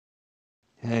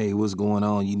Hey, what's going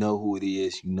on? You know who it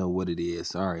is. You know what it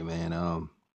is. All right, man. I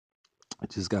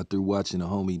just got through watching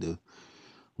the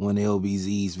one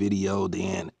LBZ's video.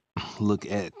 Then look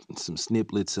at some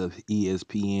snippets of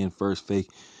ESPN First Fake.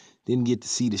 Didn't get to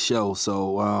see the show,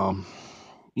 so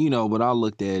but I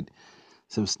looked at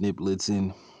some snippets,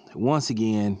 and once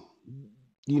again,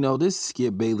 this is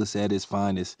Skip Bayless at his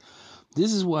finest.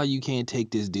 This is why you can't take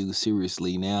this dude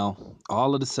seriously. Now,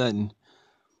 all of a sudden,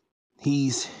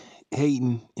 he's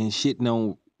hating and shitting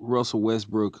on Russell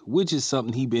Westbrook, which is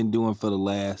something he been doing for the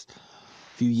last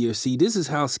few years. See, this is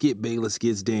how Skip Bayless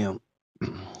gets down.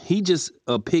 He just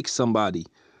picks somebody,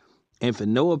 and for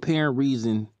no apparent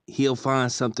reason, he'll find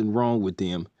something wrong with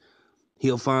them.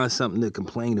 He'll find something to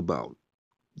complain about.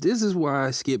 This is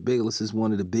why Skip Bayless is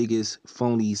one of the biggest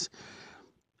phonies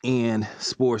in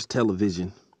sports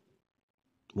television.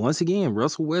 Once again,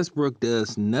 Russell Westbrook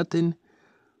does nothing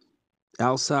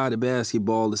outside of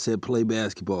basketball that said play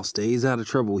basketball, stays out of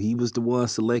trouble. He was the one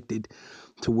selected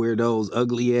to wear those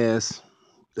ugly ass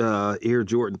Air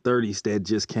Jordan 30s that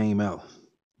just came out.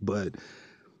 But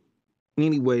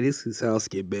anyway, this is how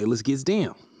Skip Bayless gets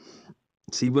down.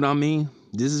 See what I mean?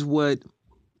 This is what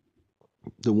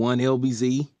the one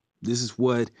LBZ, this is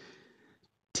what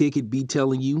Ticket be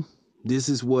telling you. This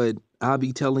is what I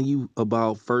be telling you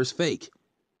about First Fake.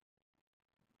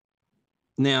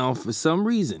 Now, for some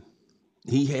reason,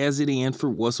 he has it in for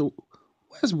Russell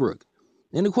Westbrook.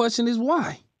 And the question is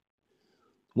why?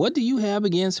 What do you have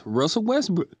against Russell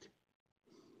Westbrook?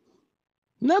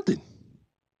 Nothing.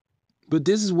 But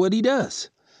this is what he does.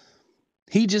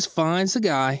 He just finds a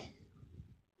guy,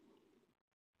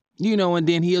 and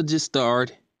then he'll just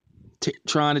start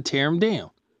trying to tear him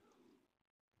down,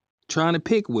 trying to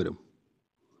pick with him.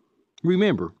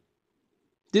 Remember,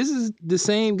 this is the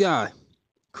same guy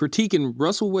critiquing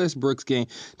Russell Westbrook's game.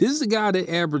 This is a guy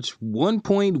that averaged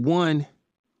 1.1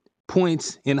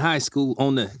 points in high school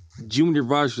on the junior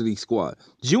varsity squad.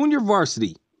 Junior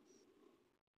varsity.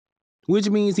 Which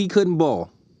means he couldn't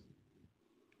ball.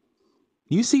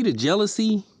 You see the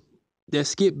jealousy that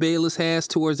Skip Bayless has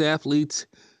towards athletes?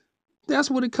 That's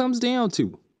what it comes down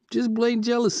to. Just blatant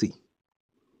jealousy.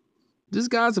 This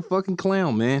guy's a fucking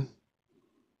clown, man.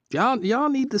 Y'all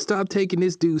need to stop taking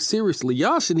this dude seriously.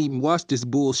 Y'all shouldn't even watch this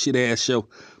bullshit ass show.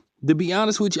 To be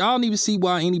honest with you, I don't even see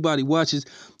why anybody watches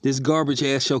this garbage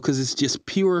ass show, because it's just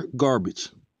pure garbage.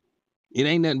 It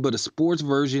ain't nothing but a sports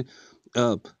version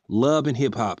of Love and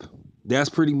Hip Hop. That's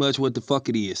pretty much what the fuck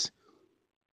it is.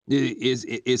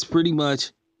 It's pretty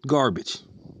much garbage.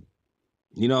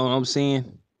 You know what I'm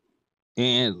saying?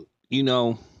 And,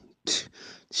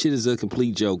 shit is a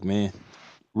complete joke, man.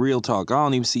 Real talk. I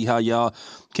don't even see how y'all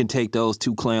can take those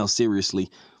two clowns seriously.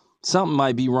 Something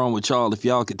might be wrong with y'all if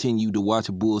y'all continue to watch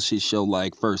a bullshit show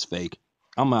like First Fake.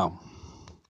 I'm out.